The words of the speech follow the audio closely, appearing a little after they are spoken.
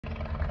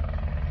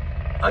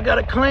I got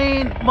a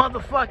clean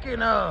motherfucking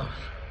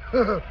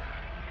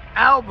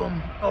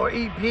album or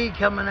EP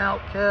coming out,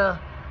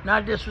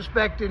 not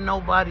disrespecting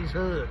nobody's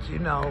hoods, you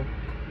know.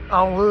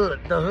 On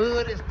hood. The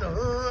hood is the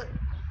hood.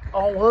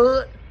 On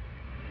hood.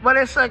 But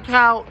it's like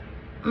how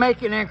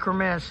making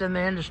increments in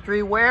the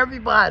industry where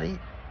everybody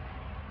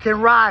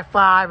can ride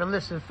 5 and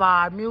listen to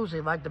 5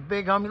 music, like the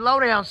big homie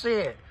Lowdown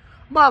said.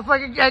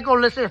 Motherfucker ain't gonna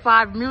listen to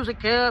 5 music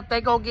if they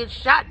gonna get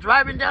shot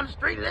driving down the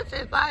street, listen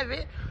to 5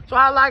 it. So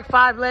I like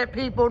 5 let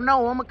people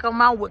know I'm gonna come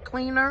out with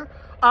cleaner,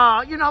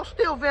 you know,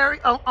 still very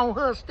on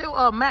hood,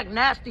 still Mac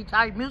Nasty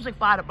type music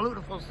for the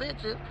beautiful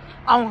stitches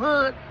on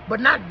hood, but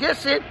not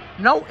dissing,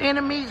 no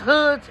enemies,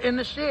 hoods in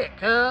the shit,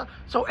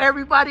 so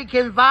everybody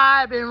can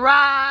vibe and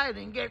ride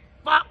and get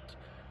fucked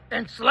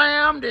and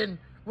slammed and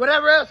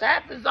whatever else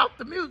happens off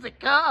the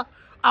music,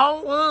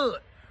 on hood.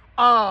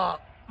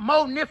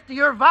 More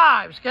niftier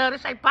vibes,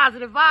 this ain't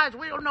positive vibes.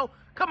 We don't know.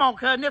 Come on,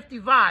 nifty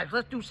vibes.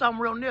 Let's do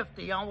something real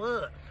nifty on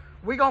hood.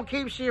 We gonna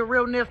keep shit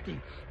real nifty.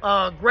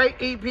 Great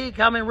EP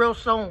coming real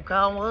soon,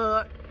 on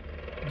hood.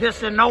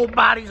 Dissing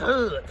nobody's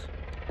hoods.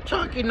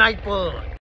 Chunky Night Bud.